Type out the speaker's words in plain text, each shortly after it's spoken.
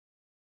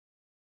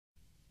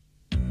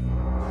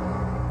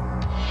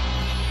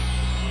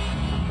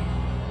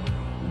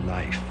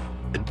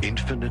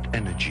infinite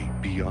energy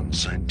beyond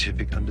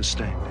scientific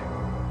understanding.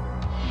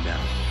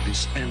 Now,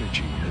 this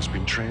energy has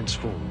been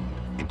transformed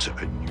into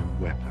a new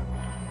weapon.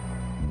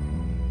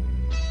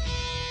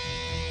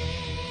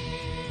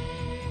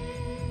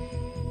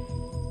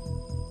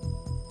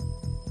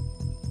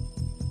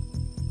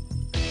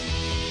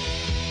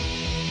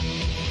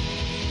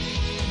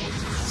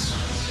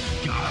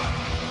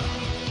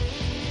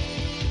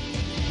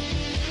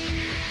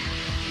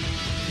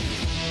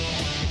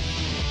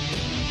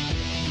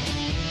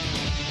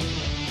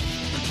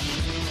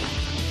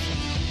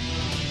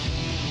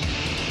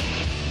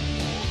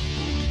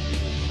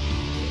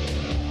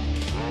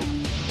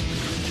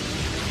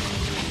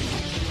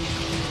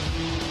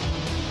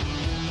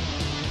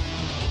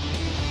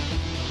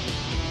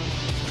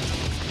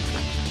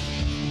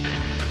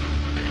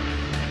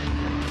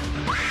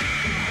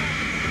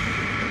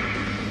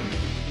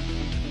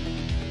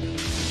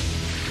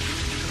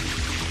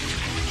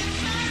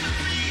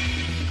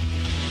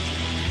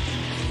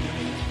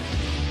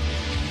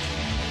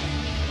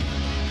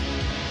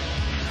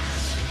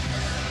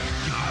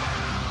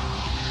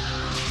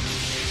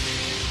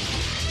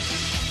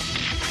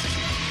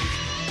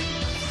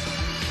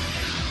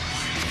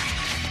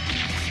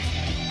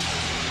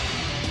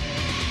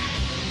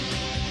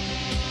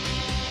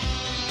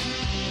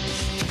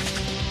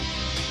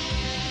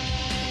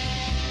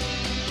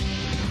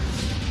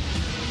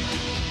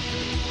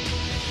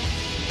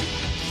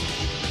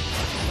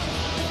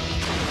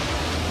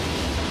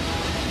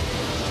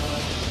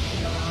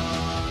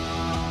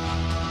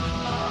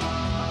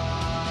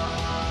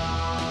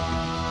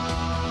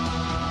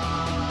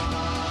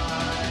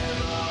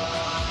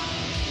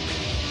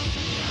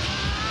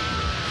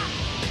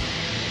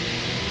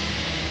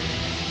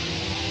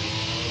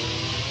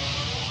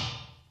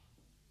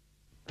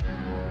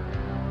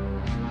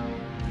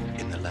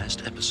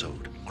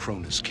 Episode,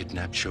 Cronus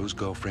kidnapped Sho's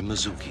girlfriend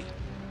Mizuki.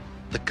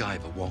 The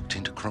Guyver walked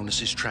into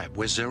Cronus's trap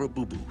where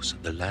Zerabubu's,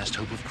 the last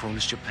hope of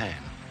Cronus Japan,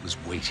 was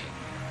waiting.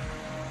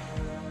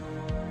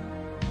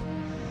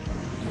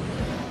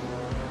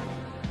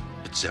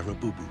 But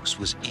Zerabubu's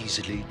was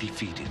easily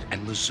defeated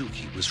and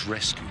Mizuki was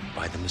rescued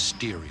by the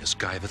mysterious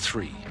Guyver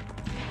 3.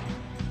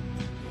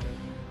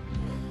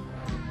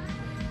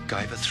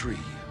 Guyver 3,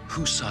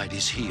 whose side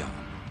is he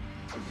on?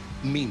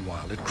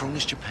 Meanwhile, at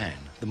Cronus Japan,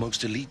 the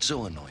most elite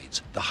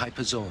Zoanoids, the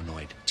Hyper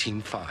Zoanoid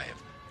Team 5,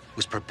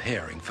 was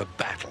preparing for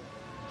battle.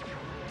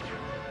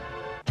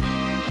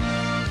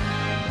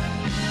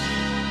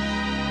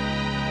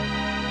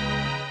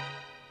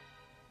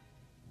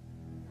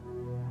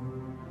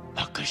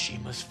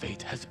 Akashima's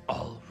fate has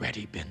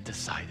already been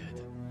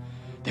decided.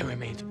 There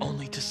remains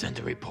only to send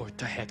a report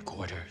to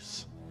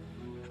headquarters.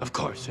 Of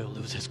course, he'll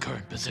lose his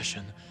current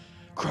position.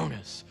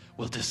 Cronus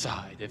will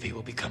decide if he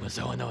will become a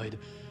Zoanoid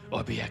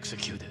or be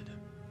executed.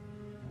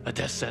 A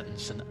death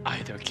sentence in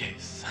either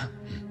case.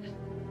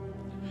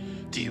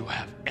 Do you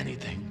have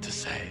anything to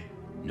say?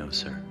 No,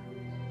 sir.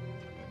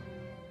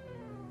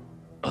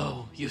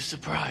 Oh, you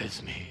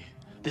surprise me.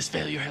 This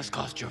failure has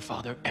cost your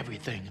father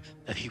everything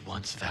that he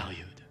once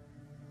valued.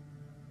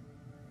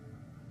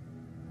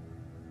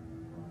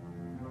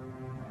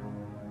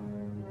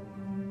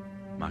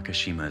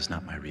 Makishima is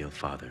not my real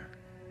father.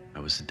 I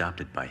was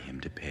adopted by him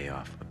to pay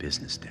off a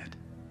business debt.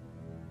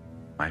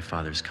 My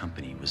father's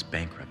company was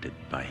bankrupted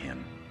by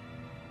him.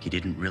 He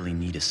didn't really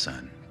need a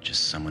son,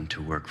 just someone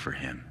to work for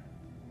him.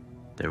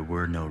 There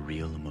were no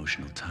real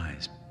emotional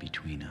ties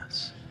between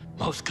us.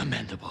 Most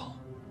commendable.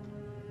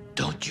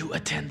 Don't you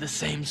attend the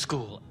same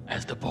school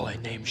as the boy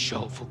named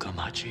Sho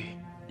Fukamachi?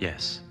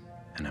 Yes,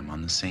 and I'm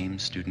on the same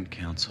student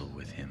council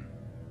with him.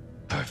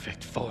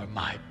 Perfect for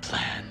my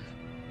plan.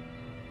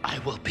 I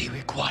will be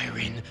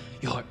requiring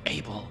your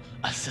able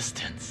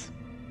assistance.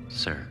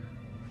 Sir,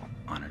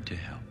 honored to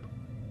help.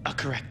 A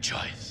correct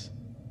choice.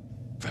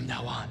 From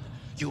now on,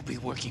 you'll be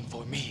working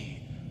for me,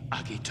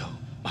 Agito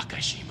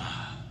Makishima.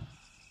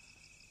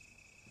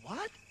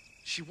 What?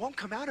 She won't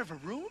come out of her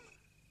room?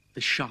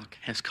 The shock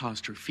has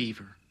caused her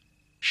fever.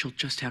 She'll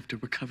just have to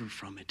recover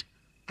from it.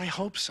 I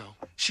hope so.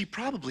 She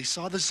probably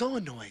saw the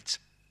Zoanoids.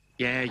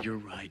 Yeah, you're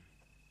right.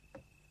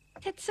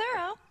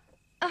 Tetsuro.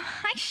 Oh,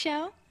 hi,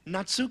 Sho.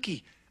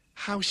 Natsuki,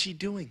 how's she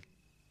doing?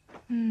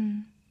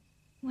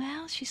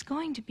 Well, she's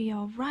going to be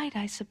all right,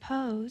 I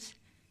suppose.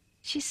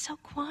 She's so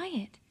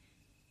quiet.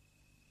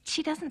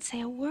 She doesn't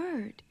say a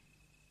word.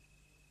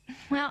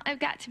 Well, I've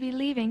got to be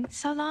leaving.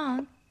 So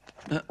long.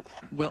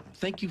 Well,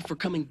 thank you for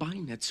coming by,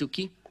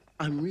 Natsuki.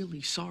 I'm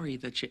really sorry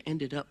that you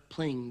ended up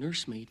playing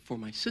nursemaid for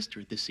my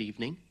sister this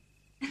evening.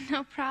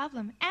 No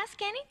problem.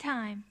 Ask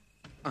anytime.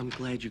 I'm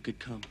glad you could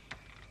come.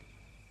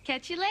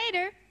 Catch you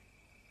later.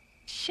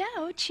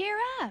 Sho, cheer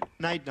up.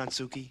 Night,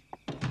 Natsuki.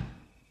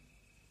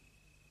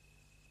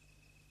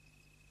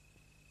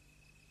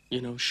 You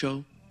know,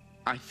 Sho,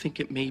 I think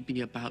it may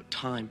be about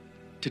time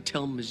to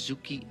tell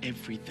Mizuki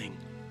everything.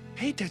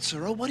 Hey,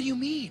 Tetsuro, what do you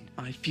mean?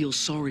 I feel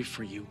sorry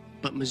for you,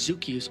 but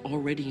Mizuki is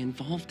already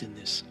involved in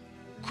this.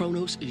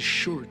 Kronos is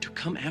sure to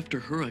come after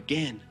her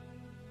again.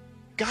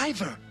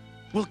 Guyver!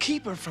 We'll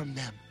keep her from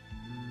them.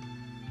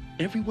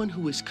 Everyone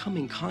who has come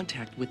in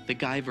contact with the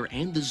Guyver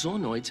and the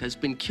Zoanoids has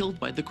been killed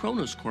by the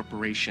Kronos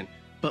Corporation.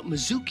 But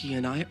Mizuki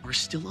and I are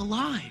still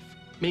alive.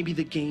 Maybe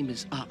the game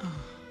is up.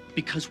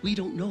 Because we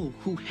don't know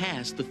who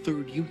has the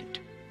third unit.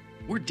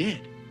 We're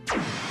dead.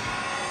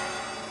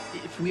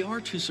 If we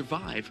are to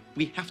survive,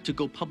 we have to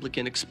go public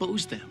and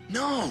expose them.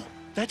 No,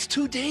 that's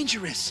too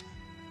dangerous.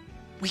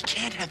 We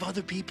can't have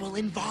other people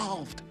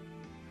involved.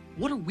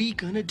 What are we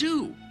gonna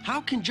do?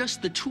 How can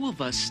just the two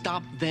of us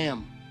stop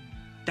them?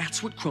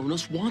 That's what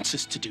Kronos wants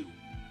us to do.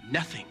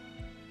 Nothing.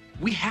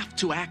 We have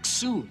to act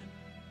soon.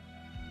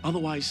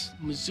 Otherwise,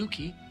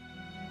 Mizuki...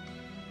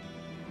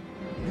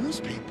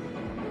 Newspaper?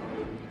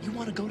 You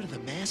want to go to the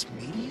mass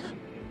media?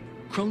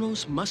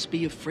 Kronos must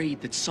be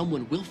afraid that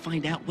someone will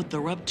find out what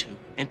they're up to,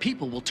 and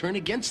people will turn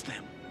against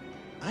them.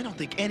 I don't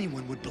think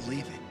anyone would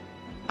believe it.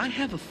 I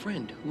have a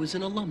friend who is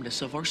an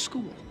alumnus of our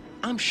school.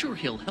 I'm sure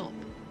he'll help.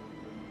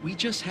 We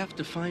just have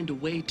to find a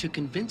way to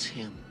convince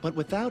him. But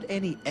without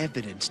any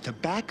evidence to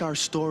back our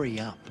story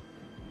up,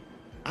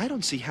 I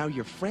don't see how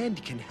your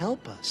friend can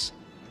help us.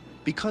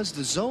 Because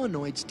the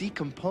Zoanoids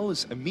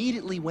decompose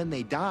immediately when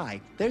they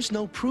die, there's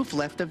no proof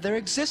left of their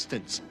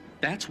existence.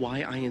 That's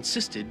why I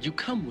insisted you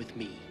come with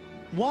me.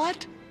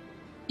 What?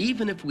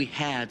 Even if we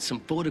had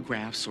some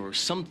photographs or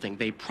something,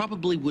 they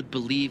probably would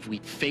believe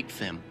we'd faked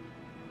them.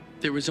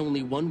 There is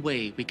only one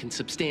way we can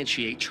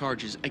substantiate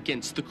charges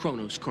against the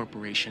Kronos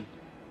Corporation.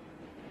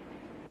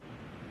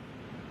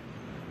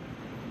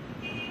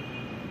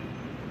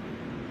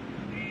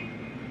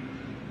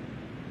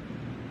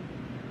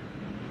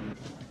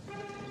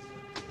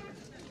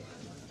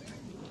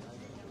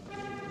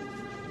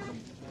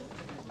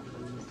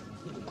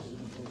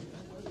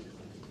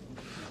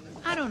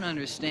 I don't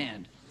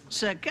understand.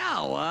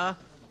 Sagawa,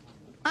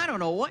 I don't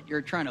know what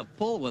you're trying to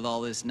pull with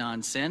all this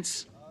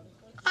nonsense.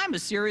 I'm a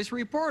serious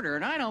reporter,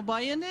 and I don't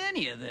buy into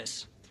any of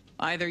this.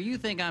 Either you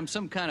think I'm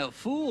some kind of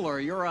fool, or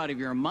you're out of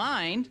your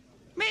mind.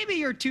 Maybe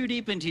you're too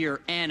deep into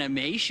your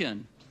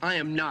animation. I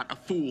am not a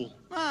fool.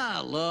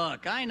 Ah,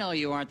 look, I know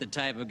you aren't the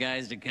type of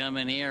guys to come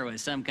in here with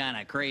some kind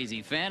of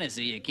crazy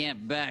fantasy you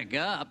can't back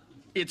up.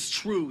 It's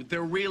true.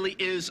 There really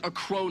is a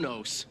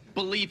Kronos.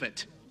 Believe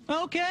it.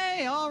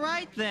 Okay, all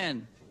right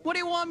then. What do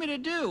you want me to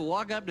do?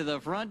 Walk up to the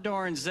front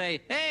door and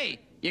say, "Hey,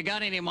 you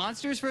got any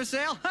monsters for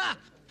sale?" Ha!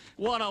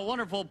 What a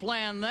wonderful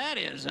plan that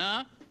is,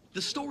 huh?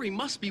 The story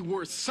must be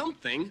worth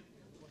something.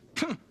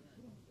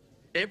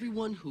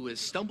 Everyone who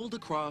has stumbled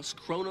across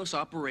Kronos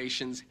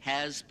operations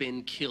has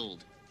been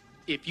killed.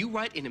 If you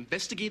write an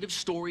investigative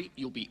story,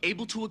 you'll be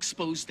able to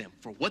expose them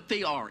for what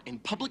they are in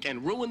public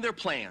and ruin their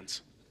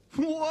plans.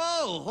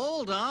 Whoa,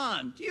 hold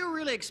on. Do you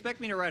really expect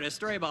me to write a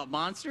story about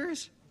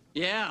monsters?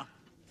 Yeah,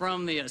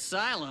 from the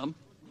asylum.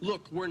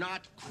 Look, we're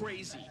not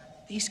crazy.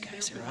 These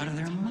guys are out of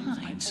their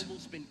minds. I've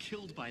almost been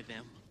killed by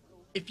them.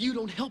 If you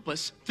don't help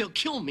us, they'll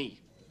kill me.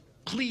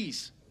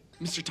 Please,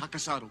 Mr.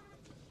 Takasaru.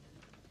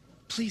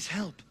 Please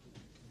help.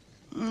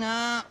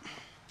 Nah,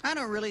 I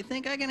don't really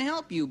think I can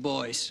help you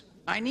boys.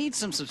 I need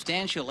some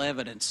substantial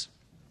evidence.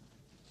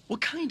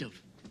 What kind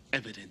of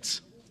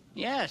evidence?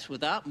 Yes,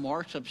 without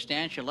more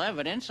substantial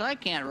evidence, I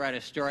can't write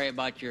a story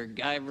about your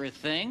Guyver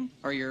thing,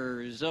 or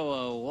your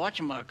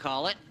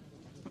whatchamacallit.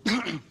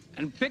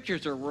 And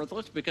pictures are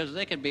worthless because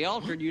they can be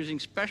altered using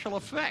special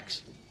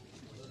effects.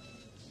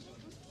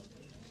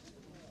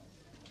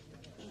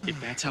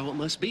 If that's how it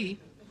must be.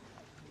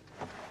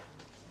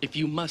 If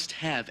you must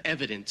have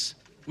evidence,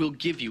 we'll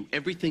give you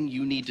everything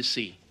you need to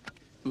see.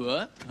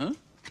 What? Huh?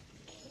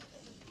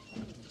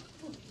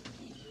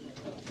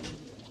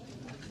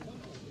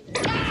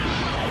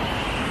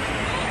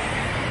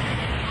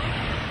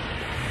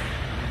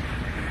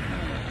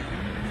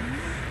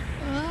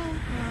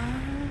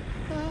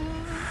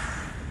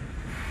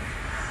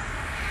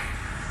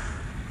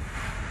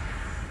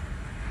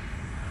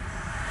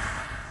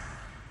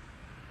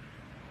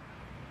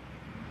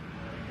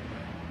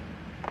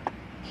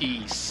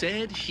 He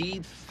said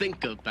he'd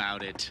think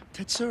about it.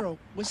 Tetsuro,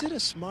 was it a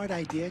smart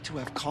idea to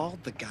have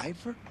called the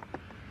Guyver?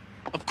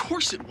 Of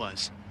course it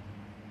was.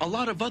 A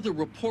lot of other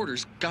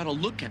reporters got a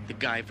look at the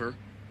Guyver.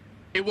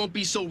 It won't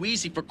be so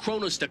easy for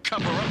Kronos to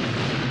cover up.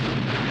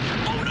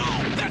 Oh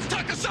no! That's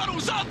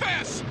Takasaru's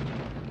office!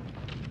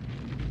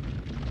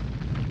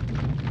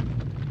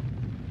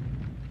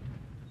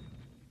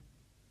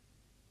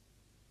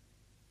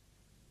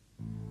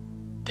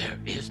 There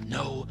is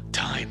no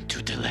time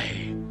to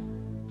delay.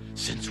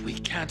 Since we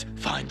can't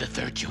find the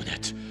third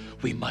unit,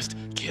 we must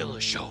kill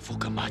Sho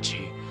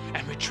Fukamachi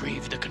and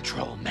retrieve the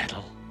control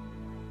medal.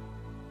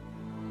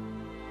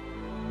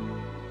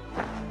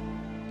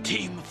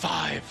 Team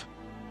 5,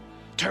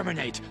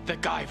 terminate the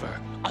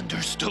Guyver.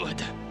 Understood?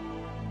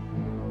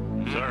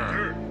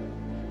 Sir.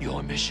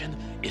 Your mission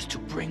is to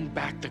bring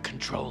back the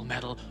control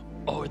medal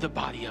or the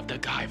body of the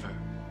Guyver.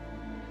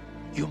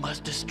 You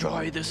must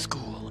destroy the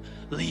school.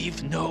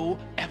 Leave no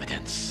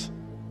evidence.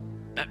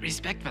 But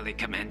respectfully,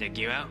 Commander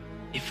Giro,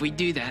 if we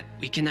do that,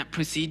 we cannot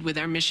proceed with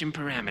our mission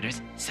parameters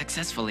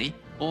successfully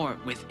or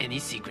with any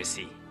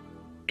secrecy.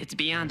 It's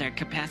beyond our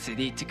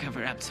capacity to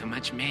cover up so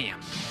much mayhem.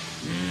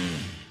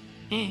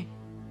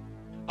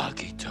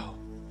 Agito,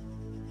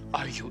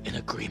 are you in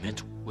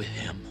agreement with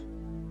him?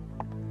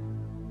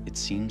 It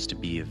seems to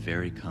be a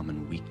very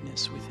common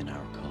weakness within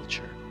our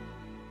culture.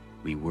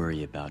 We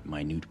worry about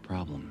minute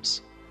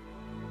problems.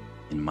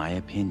 In my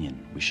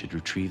opinion, we should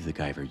retrieve the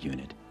Guyver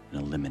unit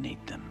and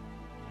eliminate them.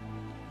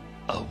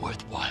 A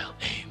worthwhile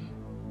aim.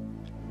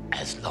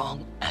 As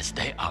long as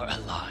they are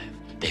alive,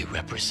 they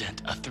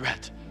represent a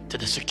threat to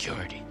the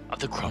security of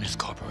the Cronus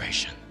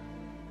Corporation.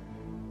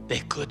 They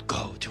could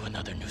go to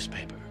another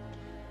newspaper.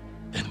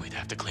 Then we'd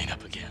have to clean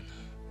up again.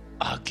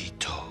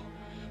 Agito,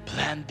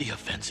 plan the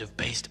offensive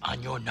based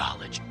on your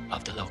knowledge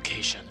of the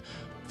location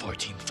for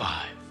Team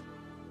 5.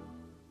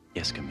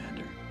 Yes,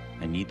 Commander.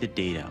 I need the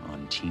data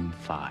on Team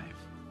 5.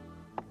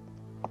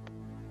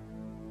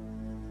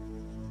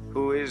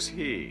 Who is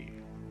he?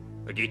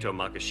 Agito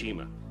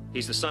Makishima.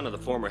 He's the son of the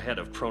former head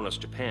of Cronus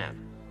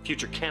Japan,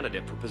 future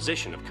candidate for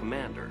position of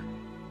commander.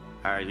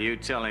 Are you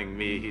telling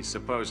me he's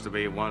supposed to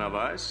be one of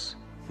us?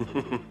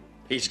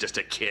 He's just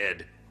a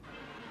kid.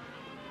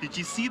 Did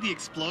you see the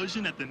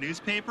explosion at the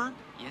newspaper?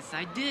 Yes,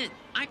 I did.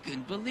 I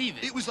couldn't believe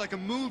it. It was like a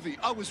movie.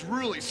 I was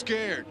really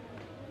scared.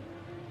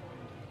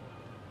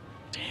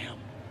 Damn.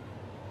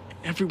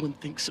 Everyone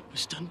thinks it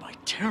was done by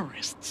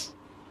terrorists.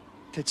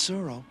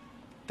 Tetsuro,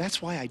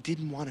 that's why I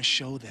didn't want to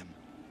show them.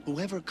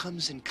 Whoever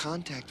comes in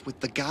contact with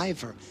the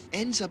Guyver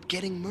ends up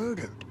getting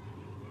murdered.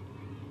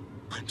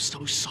 I'm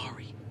so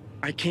sorry.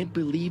 I can't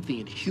believe the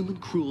inhuman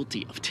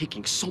cruelty of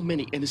taking so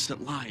many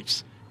innocent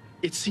lives.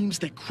 It seems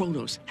that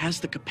Kronos has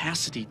the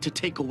capacity to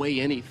take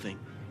away anything.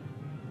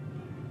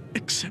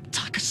 Except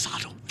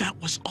Takasato, that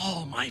was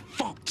all my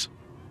fault.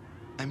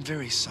 I'm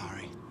very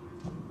sorry.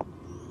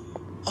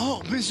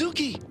 Oh,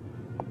 Mizuki!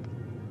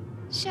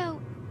 Sho,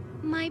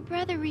 my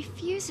brother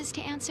refuses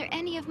to answer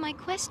any of my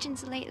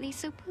questions lately,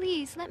 so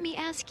please let me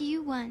ask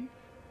you one.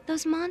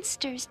 Those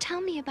monsters,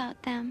 tell me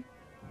about them.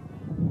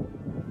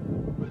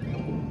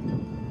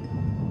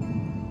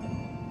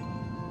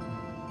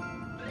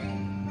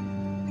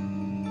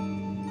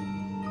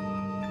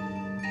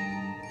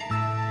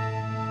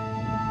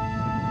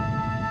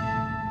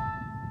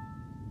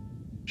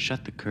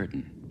 Shut the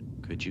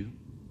curtain, could you?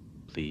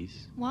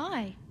 Please?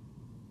 Why?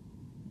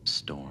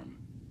 Storm.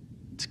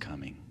 It's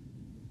coming.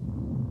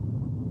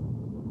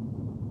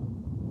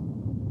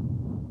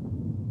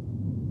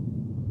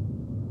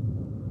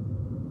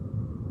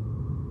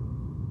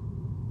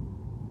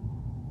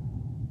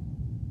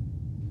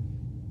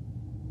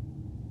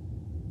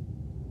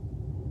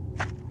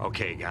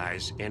 Okay,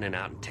 guys, in and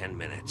out in 10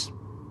 minutes.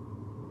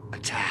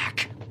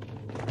 Attack!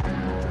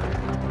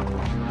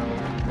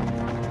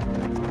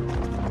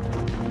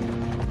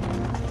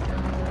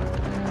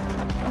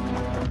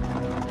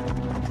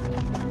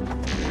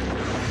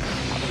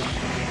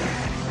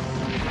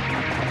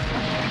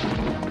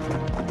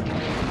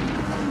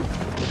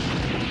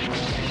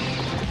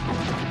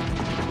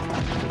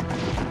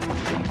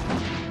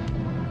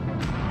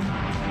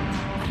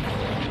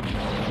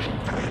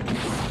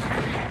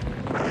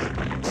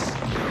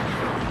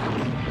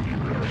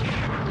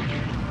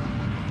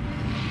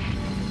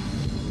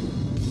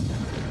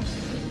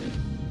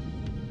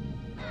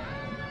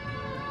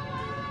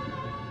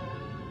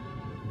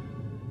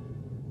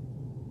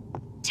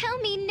 Tell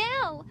me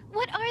now!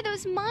 What are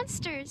those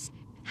monsters?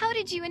 How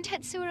did you and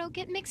Tetsuro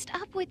get mixed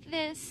up with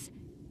this?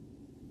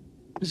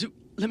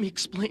 Let me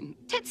explain.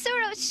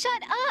 Tetsuro,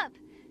 shut up!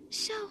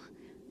 Sho,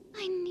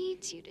 I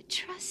need you to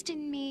trust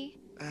in me.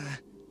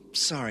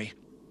 Sorry.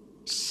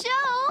 Sho!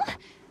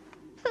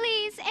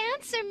 Please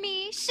answer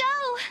me, Sho!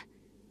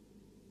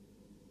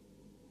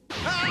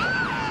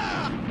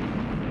 Ah!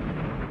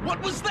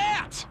 What was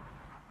that?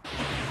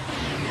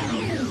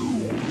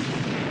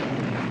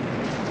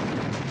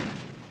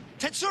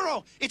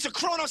 Tetsuro, it's a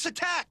Kronos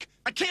attack!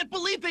 I can't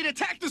believe they'd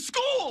attack the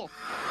school!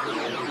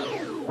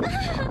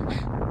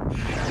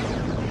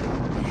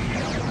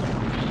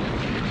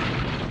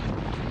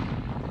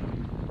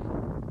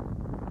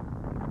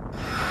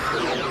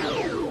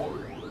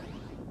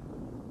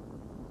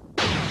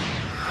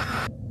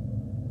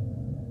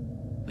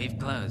 We've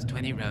closed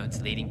 20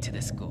 roads leading to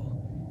the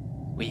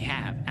school. We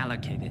have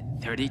allocated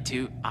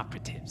 32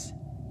 operatives.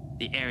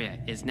 The area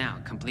is now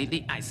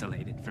completely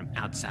isolated from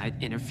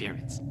outside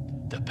interference.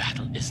 The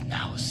battle is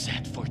now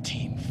set for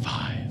Team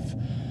 5.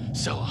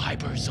 So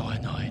Hyper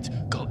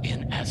Zoanoids go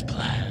in as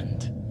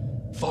planned.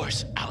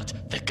 Force out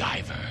the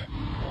Guyver.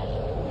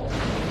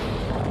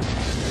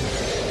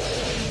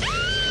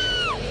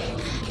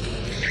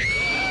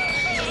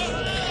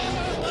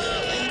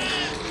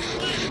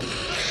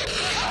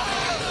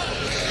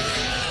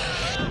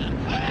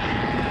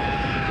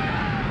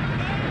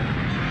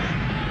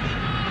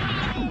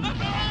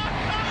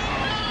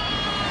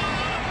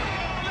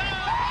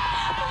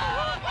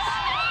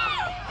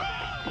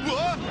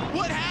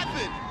 What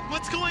happened?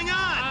 What's going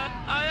on?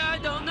 I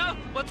don't know.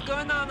 What's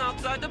going on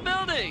outside the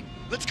building?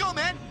 Let's go,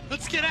 man.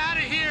 Let's get out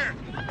of here.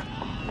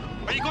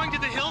 Are you going to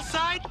the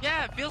hillside?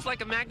 Yeah, it feels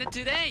like a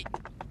magnitude 8.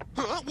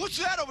 Huh? What's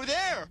that over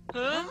there?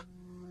 Huh?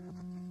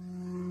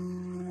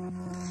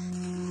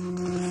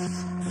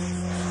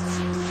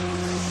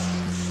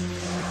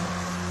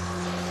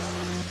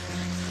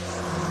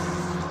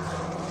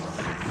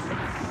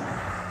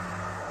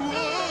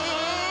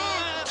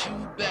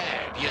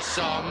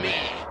 saw me,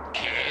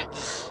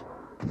 kids.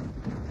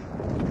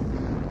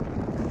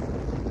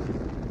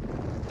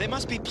 They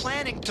must be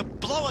planning to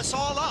blow us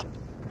all up.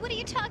 What are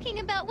you talking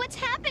about? What's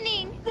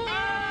happening?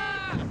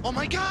 Oh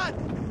my god!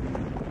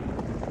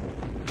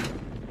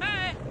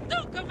 Hey,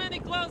 don't come any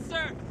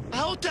closer!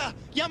 Aota,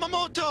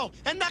 Yamamoto,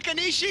 and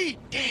Nakanishi!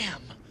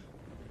 Damn!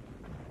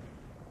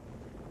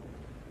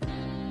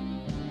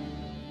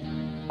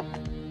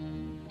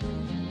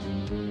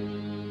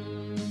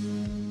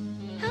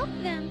 Help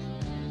them.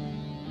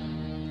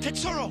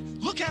 Tetsuro,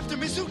 look after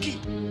Mizuki!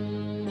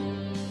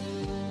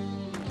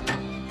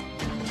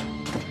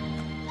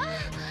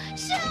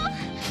 Sho!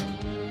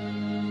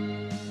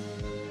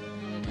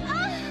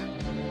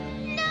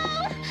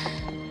 No!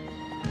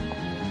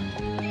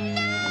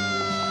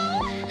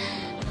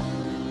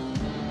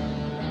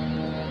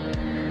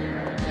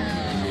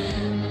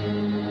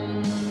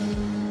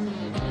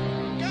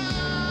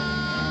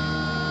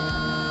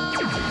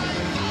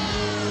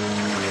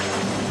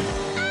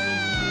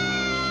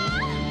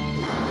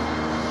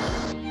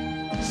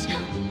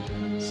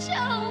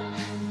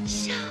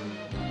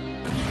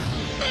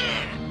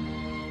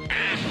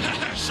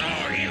 So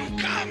you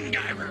come,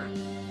 Guyver.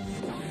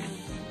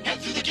 Head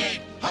through the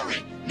gate.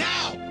 Hurry,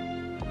 now!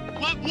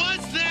 What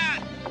was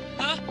that?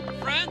 Huh?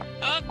 Friend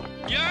of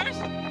yours?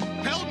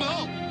 Hell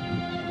no!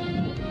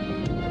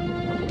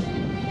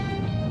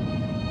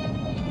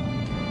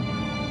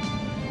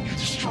 You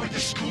destroyed the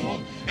school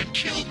and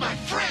killed my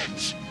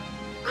friends.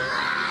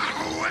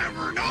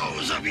 Whoever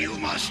knows of you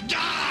must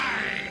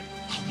die.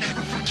 I'll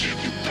never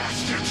forgive you,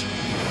 bastards.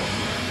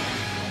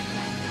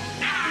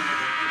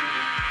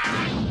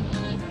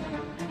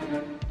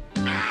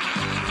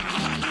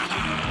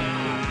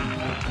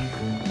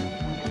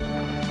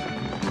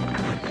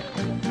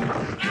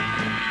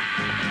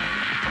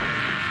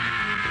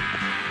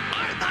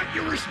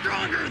 You were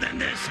stronger than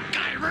this,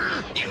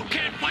 Guyver! You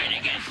can't fight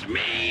against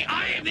me!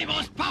 I am the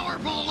most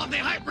powerful of the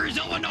Hyper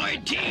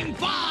Zoanoid Team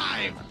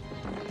 5!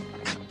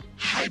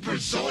 Hyper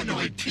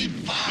Zoanoid Team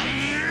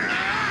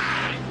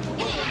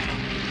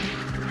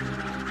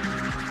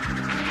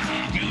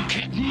 5? You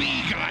kicked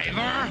me,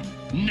 Guyver!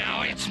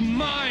 Now it's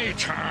my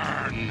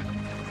turn!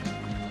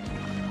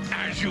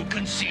 As you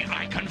can see,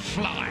 I can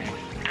fly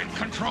and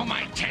control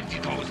my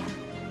tentacles.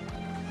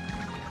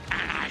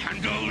 And I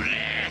can do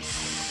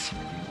this!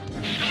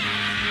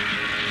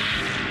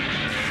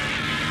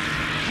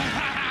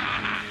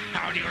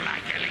 How do you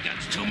like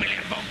elegance? 2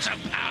 million volts of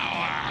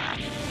power!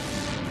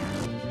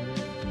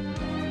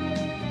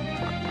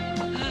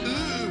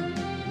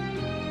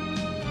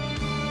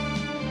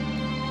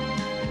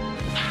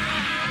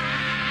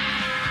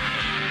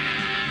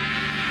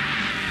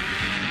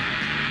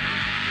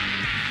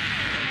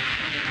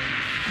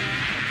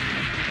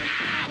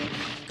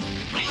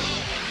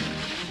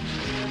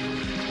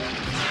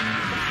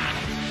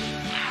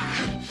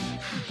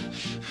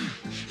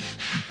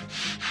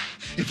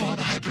 If all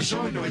the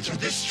Hyperzoanoids are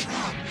this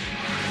strong...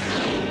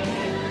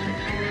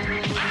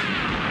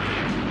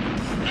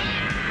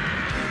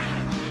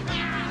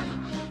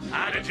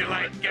 How did you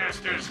like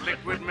Gaster's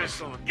liquid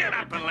missile? Get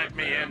up and let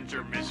me end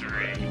your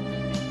misery.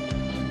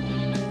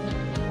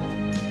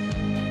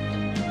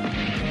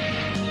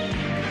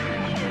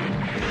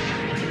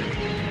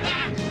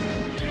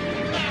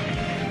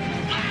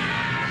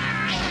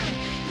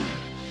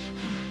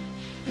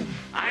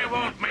 I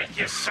won't make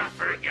you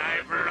suffer,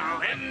 Guyver.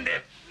 I'll end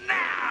it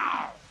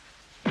now!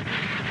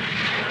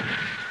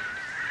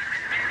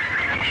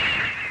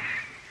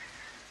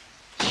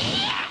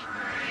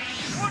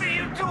 What are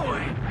you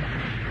doing?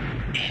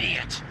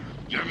 Idiot!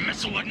 Your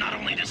missile would not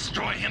only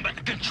destroy him, but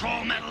the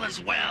control metal as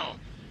well.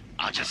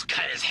 I'll just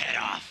cut his head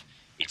off.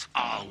 It's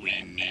all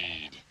we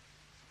need.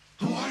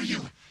 Who are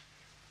you?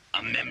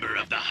 A member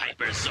of the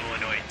Hyper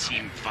Zoanoid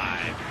Team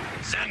 5,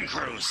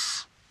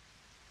 Zancruz.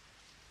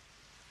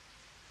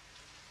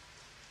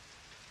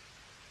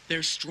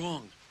 They're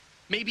strong.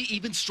 Maybe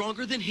even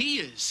stronger than he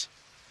is.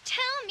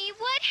 Tell me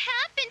what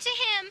happened to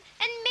him,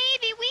 and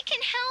maybe we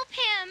can help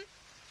him.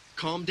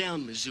 Calm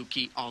down,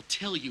 Mizuki. I'll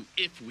tell you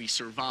if we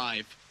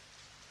survive.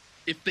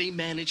 If they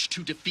manage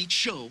to defeat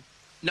Sho,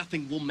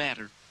 nothing will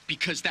matter,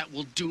 because that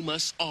will doom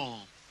us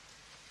all.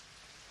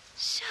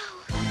 Sho.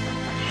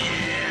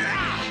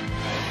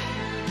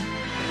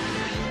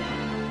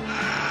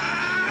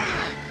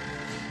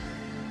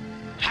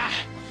 Ha!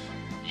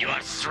 You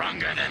are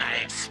stronger than I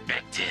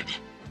expected.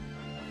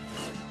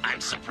 I'm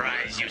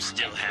surprised you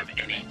still have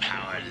any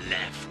power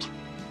left.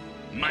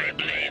 My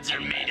blades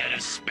are made out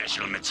of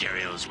special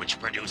materials which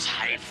produce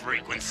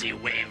high-frequency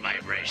wave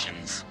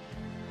vibrations.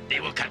 They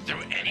will cut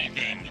through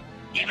anything,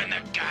 even the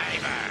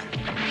Guyver.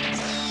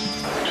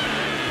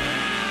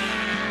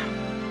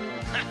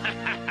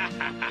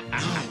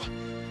 No,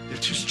 they're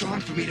too strong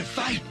for me to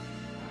fight.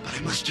 But I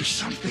must do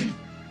something.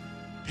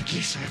 At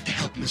least I have to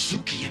help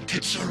Mizuki and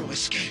Tetsuro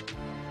escape.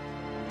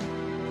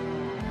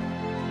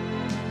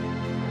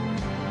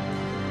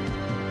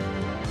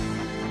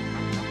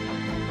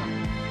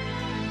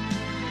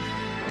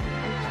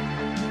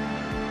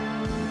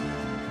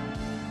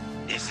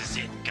 This is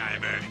it,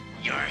 Guyver.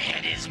 Your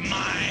head is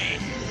mine.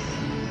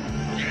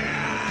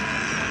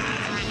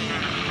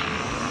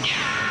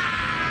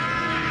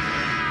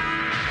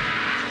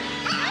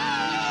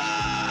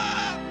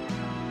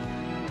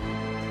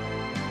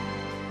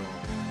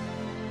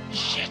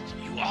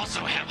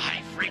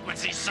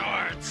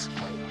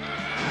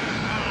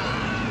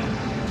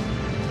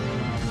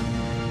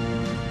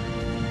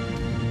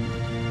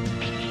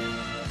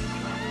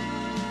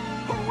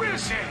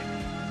 said.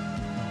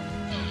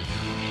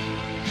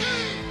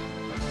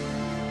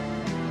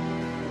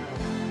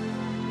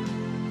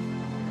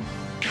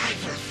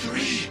 Guyver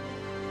 3!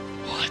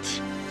 What?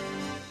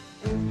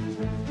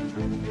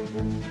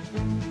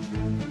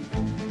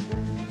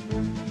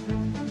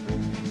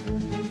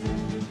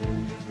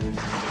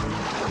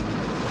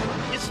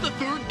 It's the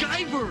third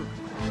Guyver!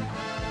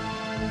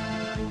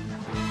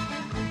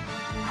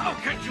 How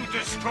could you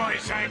destroy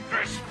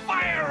Cypress?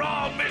 Fire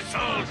all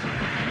missiles!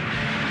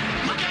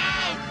 Look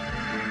out!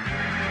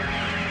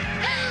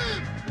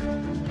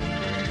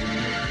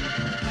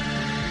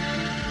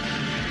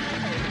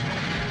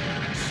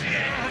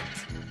 Shit!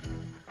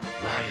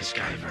 Rise,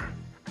 Guyver.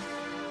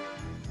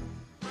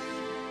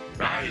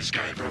 Rise,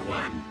 Guyver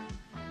 1.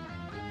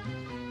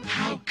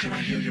 How can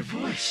I hear your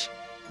voice?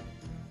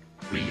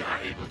 We are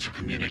able to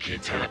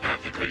communicate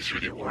telepathically through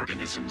the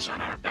organisms on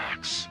our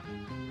backs.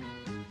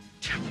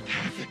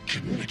 Telepathic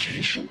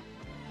communication?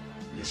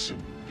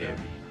 Listen very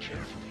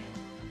carefully.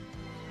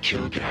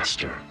 Kill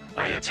Gaster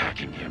by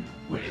attacking him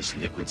where his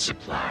liquid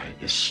supply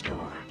is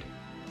stored.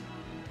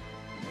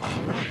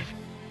 All right.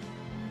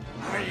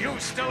 Are you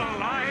still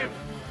alive?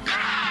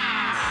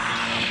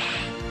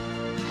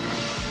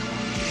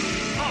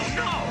 Oh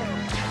no!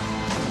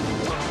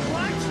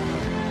 What?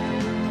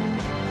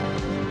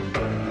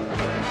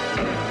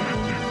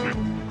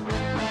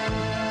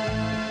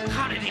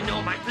 How did he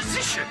know my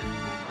position?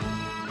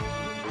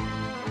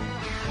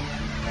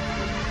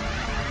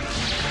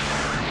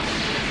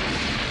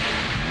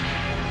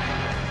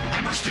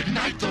 I must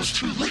ignite those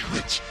two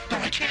liquids,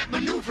 but I can't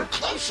maneuver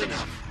close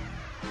enough.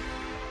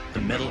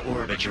 The metal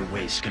orb at your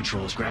waist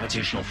controls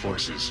gravitational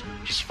forces.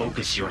 Just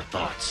focus your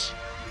thoughts.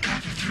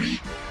 Guyver 3?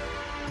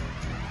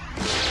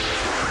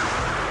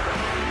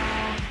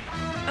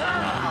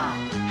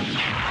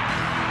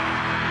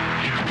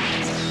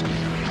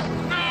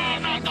 No,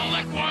 not the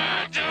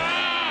liquid!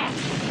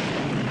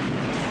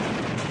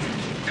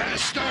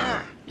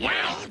 Gaster!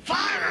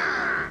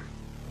 Wildfire!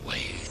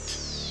 Wait.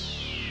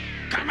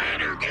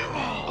 Commander Gil!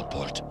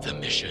 Abort the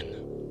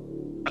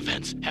mission.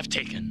 Events have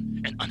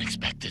taken an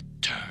unexpected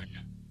turn.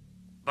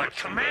 But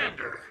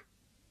Commander...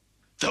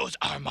 Those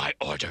are my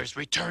orders.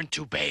 Return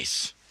to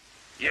base.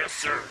 Yes,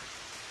 sir.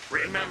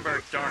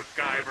 Remember, Dark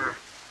Guyver,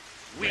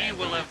 we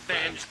will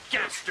avenge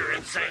Gaster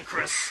and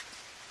Zanchrus.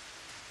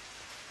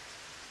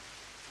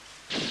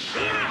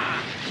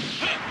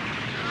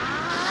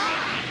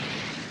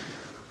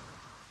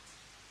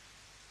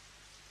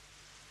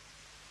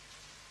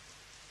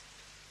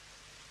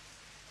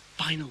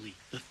 Finally,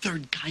 the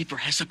third Guyver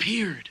has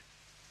appeared.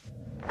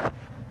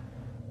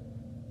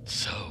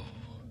 So,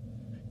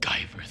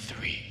 Guyver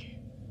 3.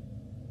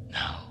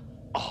 Now,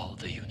 all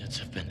the units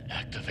have been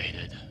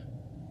activated.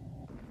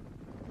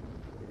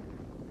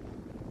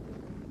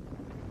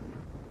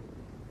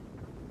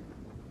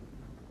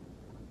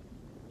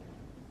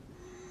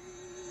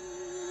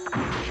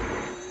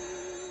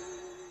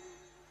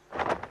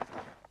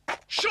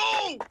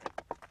 Show!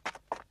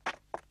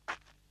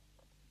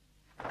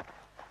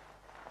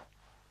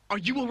 Are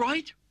you all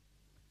right?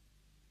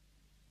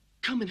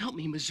 Come and help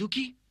me,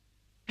 Mizuki.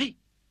 Hey.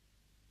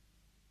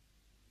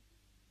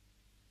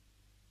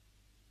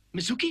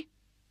 Mizuki?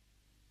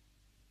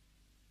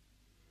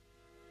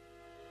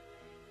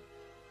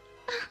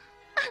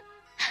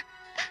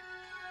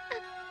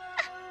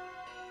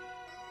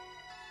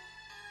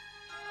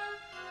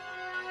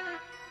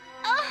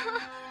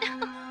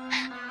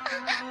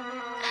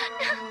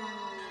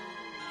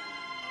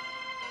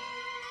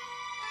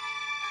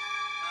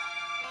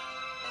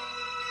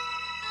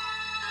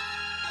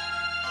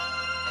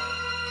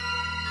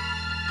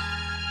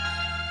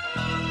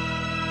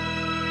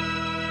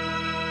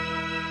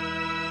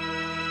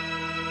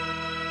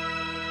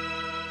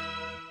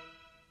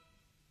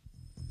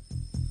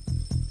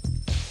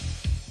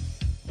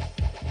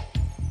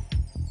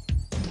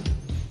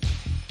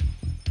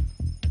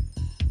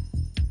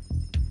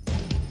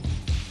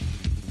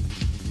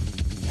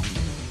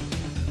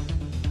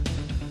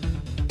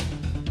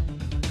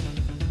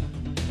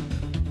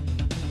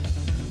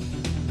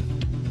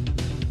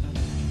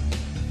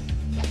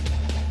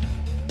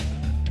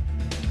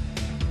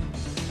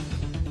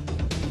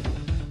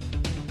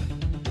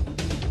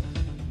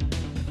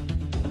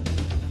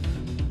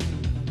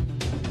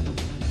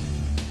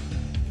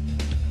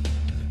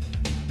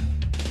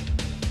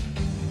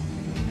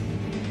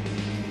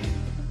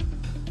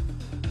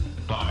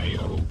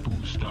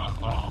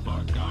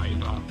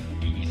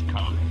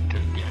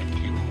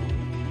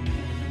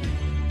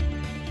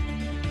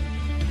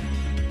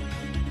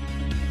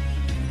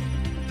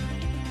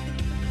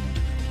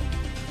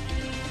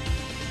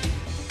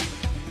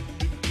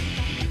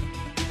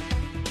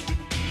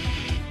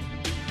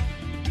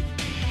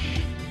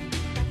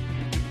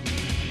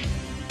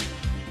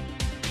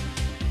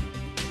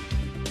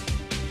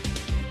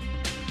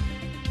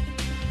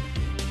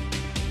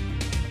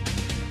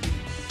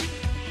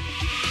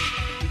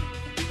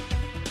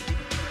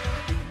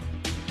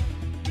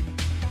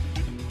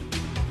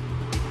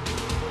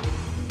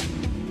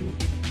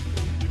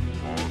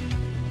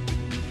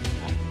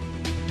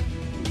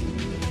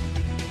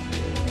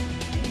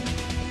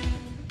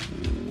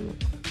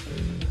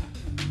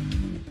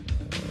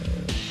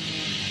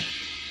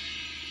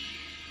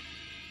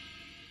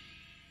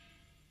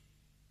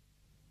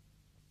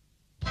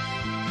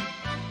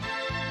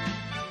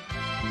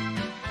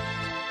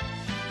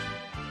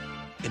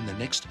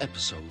 Next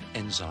episode,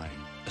 Enzyme.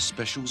 A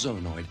special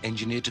Zoanoid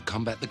engineered to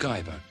combat the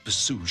Guyver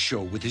pursues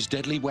Sho with his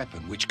deadly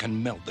weapon which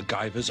can melt the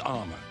Guyver's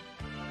armor.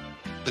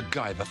 The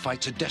Guyver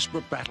fights a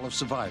desperate battle of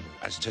survival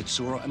as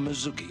Tetsuro and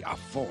Mizuki are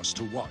forced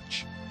to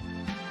watch.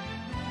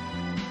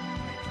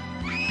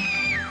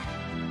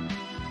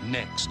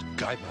 Next,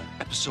 Guyver,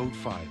 Episode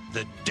 5,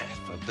 The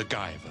Death of the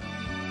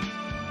Guyver.